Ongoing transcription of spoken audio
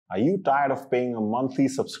Are you tired of paying a monthly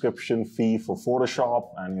subscription fee for Photoshop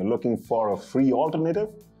and you're looking for a free alternative?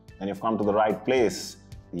 Then you've come to the right place.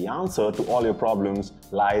 The answer to all your problems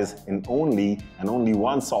lies in only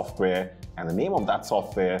one software, and the name of that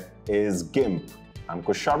software is GIMP. I'm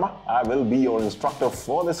Kush Sharma. I will be your instructor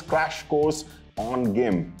for this crash course on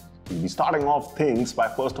GIMP. We'll be starting off things by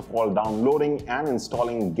first of all downloading and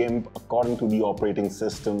installing GIMP according to the operating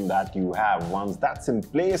system that you have. Once that's in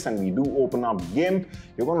place and we do open up GIMP,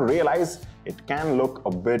 you're going to realize it can look a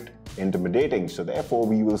bit intimidating. So therefore,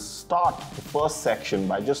 we will start the first section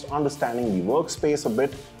by just understanding the workspace a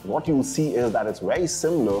bit. What you'll see is that it's very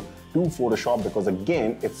similar to Photoshop because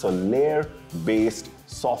again, it's a layer-based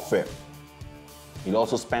software. You'll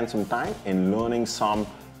also spend some time in learning some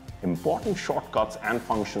important shortcuts and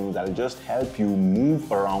functions that will just help you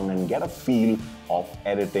move around and get a feel of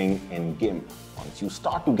editing in GIMP. Once you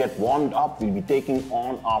start to get warmed up, we'll be taking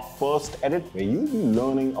on our first edit where you'll be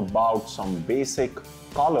learning about some basic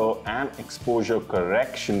color and exposure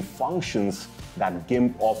correction functions that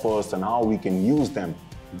GIMP offers and how we can use them.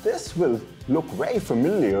 This will look very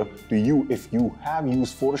familiar to you if you have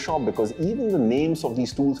used Photoshop because even the names of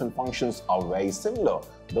these tools and functions are very similar.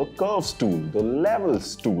 The curves tool, the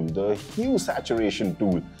levels tool, the hue saturation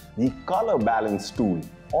tool, the color balance tool.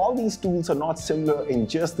 All these tools are not similar in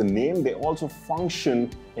just the name, they also function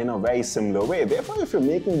in a very similar way. Therefore, if you're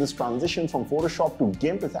making this transition from Photoshop to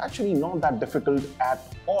GIMP, it's actually not that difficult at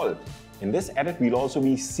all. In this edit, we'll also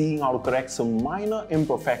be seeing how to correct some minor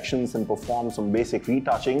imperfections and perform some basic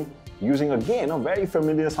retouching using again a very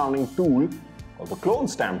familiar sounding tool called the clone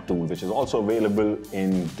stamp tool, which is also available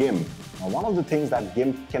in GIMP. Now, one of the things that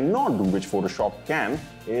GIMP cannot do, which Photoshop can,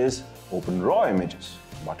 is open raw images.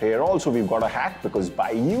 But here also we've got a hack because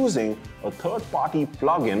by using a third-party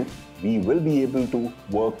plugin, we will be able to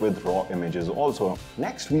work with raw images also.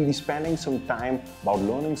 Next, we'll be spending some time about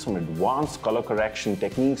learning some advanced color correction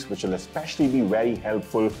techniques, which will especially be very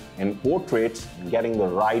helpful in portraits, getting the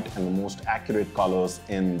right and the most accurate colors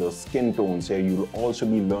in the skin tones. Here, you'll also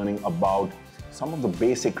be learning about some of the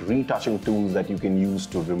basic retouching tools that you can use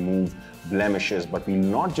to remove blemishes. But we'll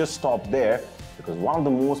not just stop there, because one of the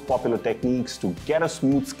most popular techniques to get a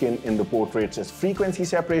smooth skin in the portraits is frequency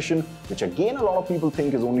separation, which again a lot of people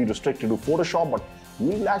think is only restricted to Photoshop, but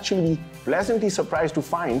you'll actually be pleasantly surprised to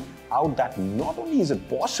find out that not only is it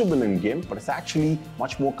possible in GIMP, but it's actually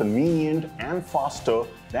much more convenient and faster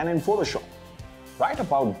than in Photoshop. Right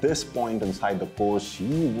about this point inside the course,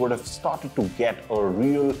 you would have started to get a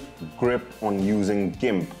real grip on using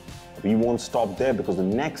GIMP. We won't stop there because the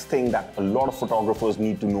next thing that a lot of photographers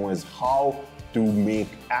need to know is how to make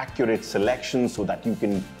accurate selections so that you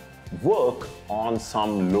can work on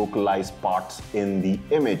some localized parts in the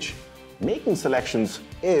image. Making selections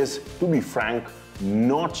is, to be frank,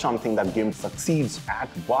 not something that GIMP succeeds at,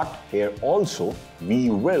 but here also we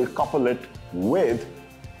will couple it with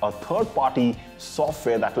a third-party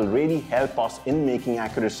software that will really help us in making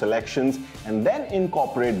accurate selections and then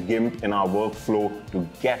incorporate GIMP in our workflow to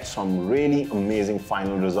get some really amazing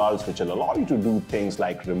final results, which will allow you to do things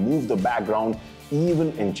like remove the background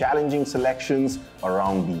even in challenging selections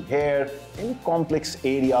around the hair, in complex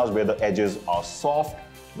areas where the edges are soft.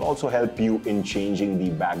 It will also help you in changing the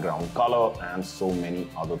background color and so many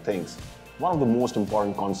other things. One of the most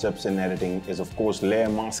important concepts in editing is of course layer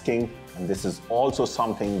masking, and this is also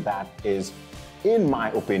something that is, in my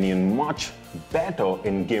opinion, much better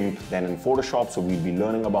in GIMP than in Photoshop. So we'll be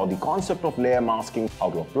learning about the concept of layer masking, how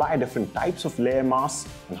to apply different types of layer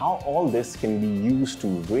masks, and how all this can be used to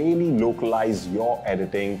really localize your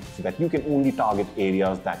editing so that you can only target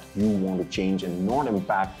areas that you want to change and not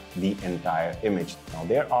impact the entire image. Now,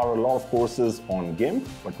 there are a lot of courses on GIMP,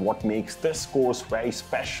 but what makes this course very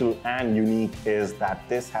special and unique is that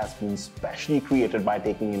this has been specially created by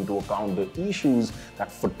taking into account the issues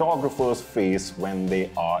that photographers face when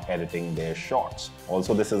they are editing their shots.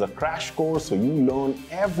 Also, this is a crash course, so you learn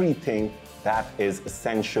everything that is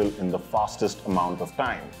essential in the fastest amount of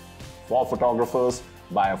time. For photographers,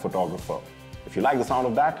 by a photographer. If you like the sound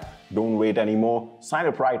of that, don't wait anymore. Sign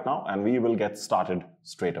up right now and we will get started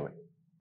straight away.